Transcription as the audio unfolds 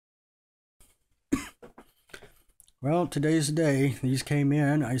Well, today's the day. These came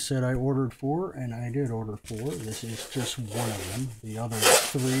in. I said I ordered 4, and I did order 4. This is just one of them. The other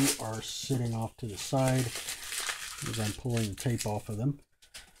 3 are sitting off to the side as I'm pulling the tape off of them.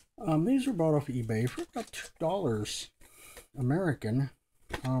 These were bought off eBay for about $2 American.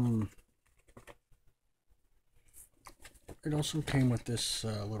 It also came with this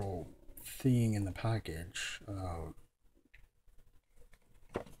little thing in the package.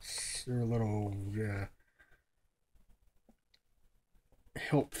 Their little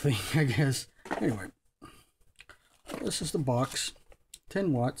help thing, I guess. Anyway, this is the box.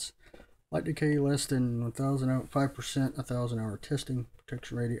 10 watts. Light decay less than 1,000 hour, 5%, 1,000 hour testing.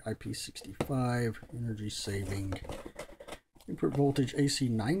 Protection rating IP65. Energy saving. Input voltage AC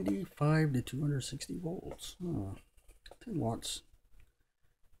 95 to 260 volts. Oh, 10 watts.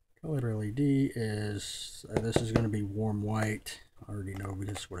 Color LED is, this is going to be warm white. I already know because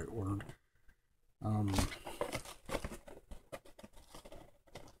that's what I ordered.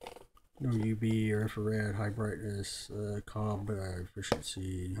 No UV or infrared, high brightness, cob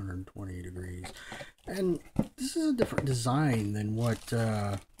efficiency 120 degrees. And this is a different design than what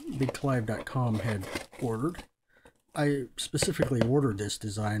Bigclivedotcom had ordered. I specifically ordered this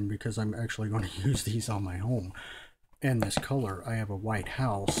design because I'm actually going to use these on my home. And this color, I have a white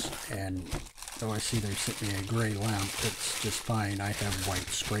house, and though I see they sent me a gray lamp, it's just fine. I have white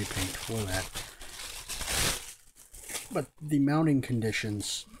spray paint for that. But the mounting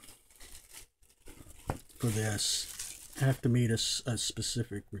conditions for this have to meet a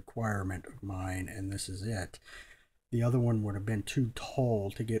specific requirement of mine, and this is it. The other one would have been too tall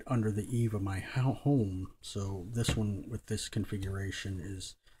to get under the eave of my home, so this one with this configuration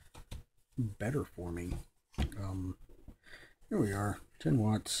is better for me. Here we are, 10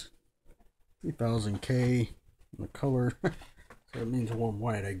 watts, 3000K, the color, so it means warm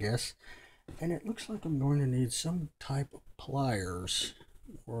white, I guess. And it looks like I'm going to need some type of pliers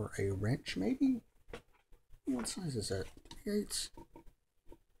or a wrench, maybe? What size is that? 3/8?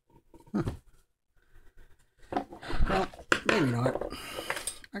 Huh. Well, maybe not.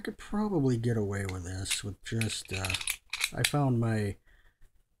 I could probably get away with this with just, I found my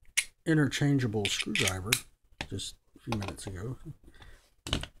interchangeable screwdriver just a few minutes ago.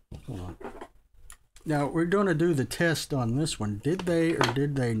 Hold on. Now, we're going to do the test on this one. Did they or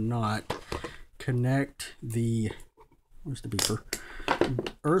did they not connect the, where's the beeper?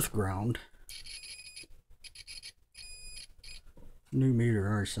 Earth ground. New meter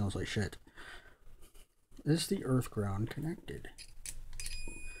already sounds like shit. Is the earth ground connected?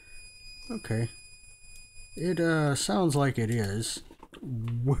 Okay. It sounds like it is.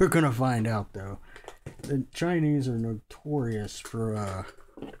 We're gonna find out though. The Chinese are notorious for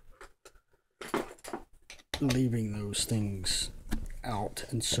leaving those things out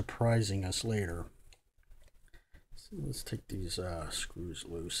and surprising us later. So let's take these screws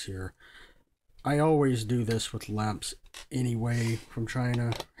loose here. I always do this with lamps anyway from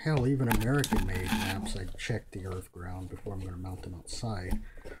China. Hell, even American-made lamps, I check the earth ground before I'm going to mount them outside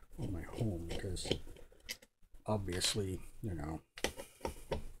on my home because obviously, you know,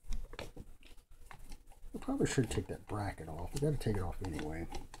 I probably should take that bracket off. I got to take it off anyway.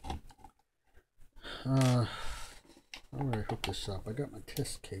 How do I hook this up? I got my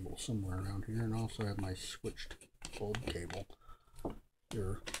test cable somewhere around here, and I also have my switched bulb cable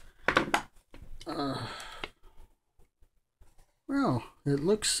here. Well, it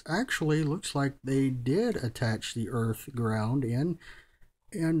actually looks like they did attach the earth ground in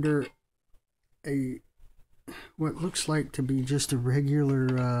under what looks like to be just a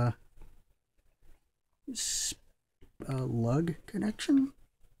regular lug connection,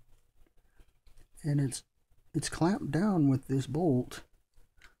 and it's clamped down with this bolt,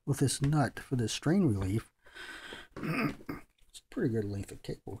 with this nut for this strain relief. It's a pretty good length of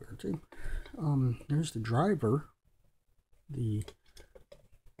cable here too. There's the driver.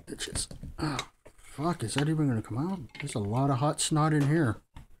 It's just, oh fuck, is that even gonna come out? There's a lot of hot snot in here.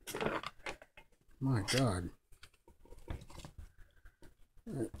 My god.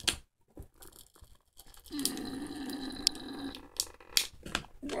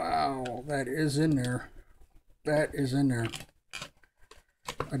 Wow, that is in there. That is in there.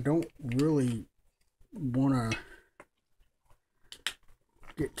 I don't really want to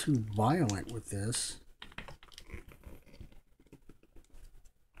get too violent with this,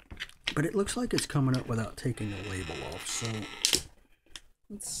 but it looks like it's coming up without taking the label off, so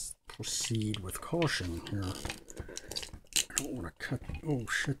let's proceed with caution here. I don't want to cut. Oh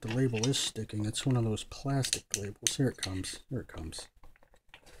shit, the label is sticking. It's one of those plastic labels. Here it comes. Here it comes.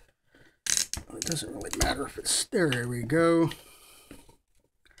 It doesn't really matter if it's there. There we go.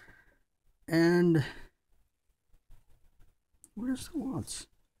 And What is the watts?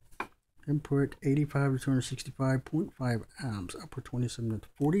 Input 85 to 265.5 amps. Output 27 to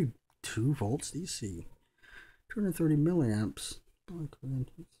 42 volts DC. 230 milliamps.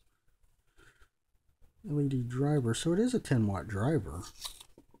 LED driver. So it is a 10 watt driver.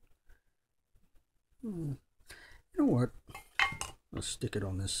 You know what? I'll stick it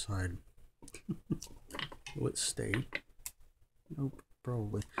on this side. Will it stay? Nope,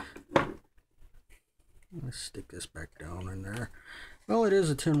 probably. Let's stick this back down in there. Well, it is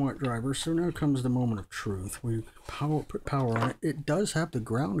a 10 watt driver, so now comes the moment of truth. We put power on it. It does have the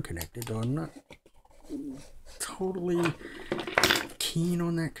ground connected, though I'm not totally keen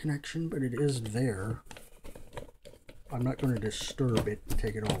on that connection, but it is there. I'm not going to disturb it and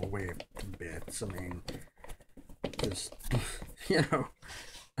take it all away to bits. I mean, just, you know,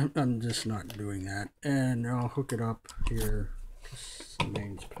 I'm just not doing that. And I'll hook it up here. This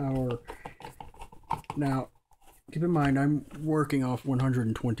mains power. Now, keep in mind, I'm working off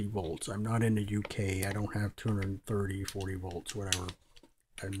 120 volts. I'm not in the UK. I don't have 230, 40 volts, whatever.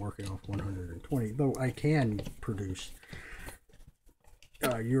 I'm working off 120, though I can produce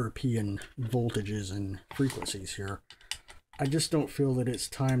European voltages and frequencies here. I just don't feel that it's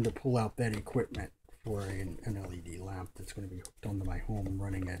time to pull out that equipment for an LED lamp that's going to be hooked onto my home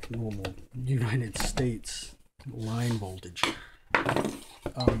running at normal United States line voltage.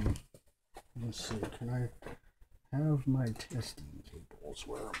 Let's see, can I have my testing cables?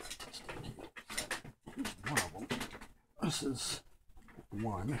 Where are my testing cables? Here's one of them. This is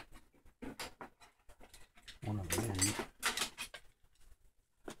one of them.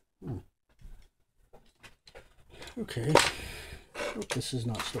 Okay. Hope this is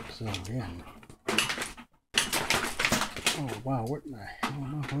not still plugged in. Oh wow, what in the hell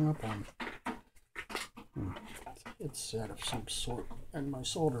am I hung up on? It's set of some sort, and my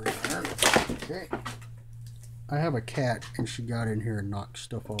soldering iron. Okay. I have a cat, and she got in here and knocked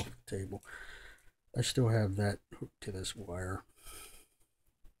stuff off the table. I still have that hooked to this wire.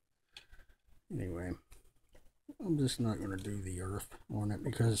 Anyway, I'm just not going to do the earth on it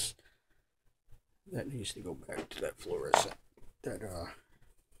because that needs to go back to that fluorescent, that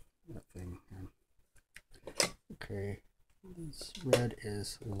thing. Okay, this red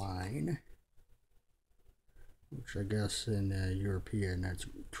is line, which I guess in European that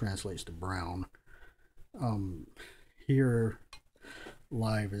translates to brown. Here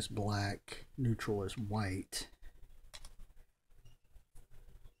live is black, neutral is white,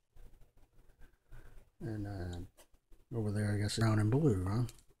 and over there I guess brown and blue, huh?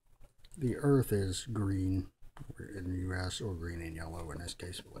 The earth is green in the US, or green and yellow in this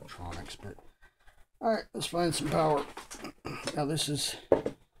case of electronics. But alright, let's find some power. Now this is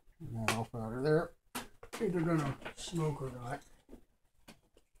off out of there. Either gonna smoke or not.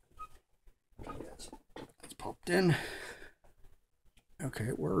 Yes, it's popped in. Okay,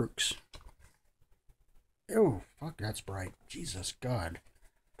 it works. Oh, fuck, that's bright. Jesus God.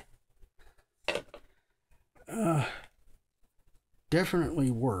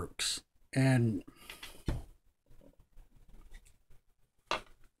 Definitely works. And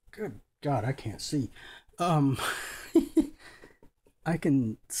good God, I can't see. I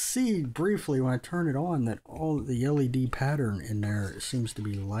can see briefly when I turn it on that all the LED pattern in there seems to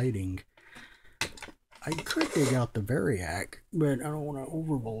be lighting. I could dig out the variac, but I don't want to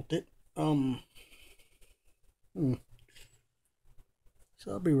overvolt it.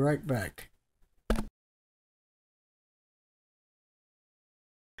 So I'll be right back.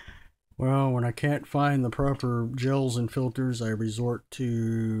 Well, when I can't find the proper gels and filters, I resort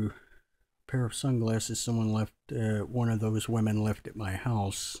to a pair of sunglasses someone left, one of those women left at my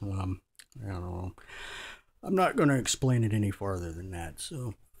house. I don't know. I'm not going to explain it any farther than that.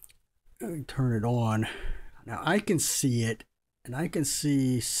 So I turn it on. Now I can see it, and I can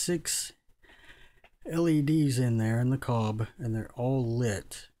see 6 LEDs in there in the cob, and they're all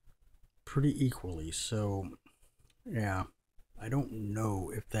lit pretty equally. So yeah, I don't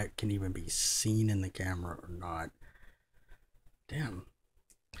know if that can even be seen in the camera or not. Damn,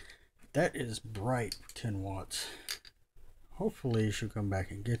 that is bright for 10 watts. Hopefully you should come back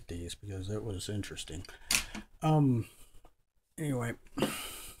and get these because that was interesting. Anyway,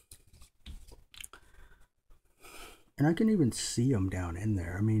 and I can even see them down in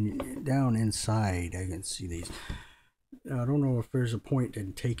there. I mean, down inside I can see these. I don't know if there's a point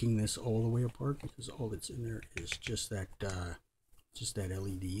in taking this all the way apart because all that's in there is just that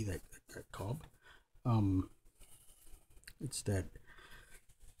LED, that cob. It's that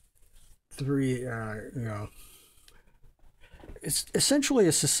 3, you know, it's essentially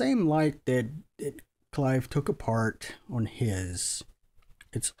the same light that Clive took apart on his.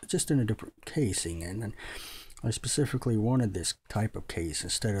 It's just in a different casing, and I specifically wanted this type of case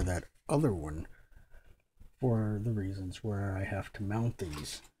instead of that other one for the reasons where I have to mount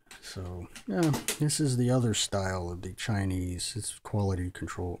these. So yeah, this is the other style of the Chinese. It's quality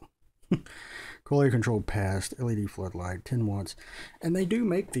control. Quality control past, LED floodlight, 10 watts. And they do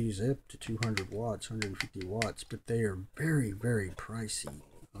make these up to 200 watts, 150 watts, but they are very, very pricey.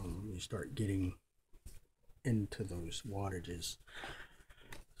 You start getting into those wattages.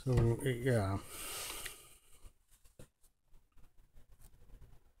 So yeah,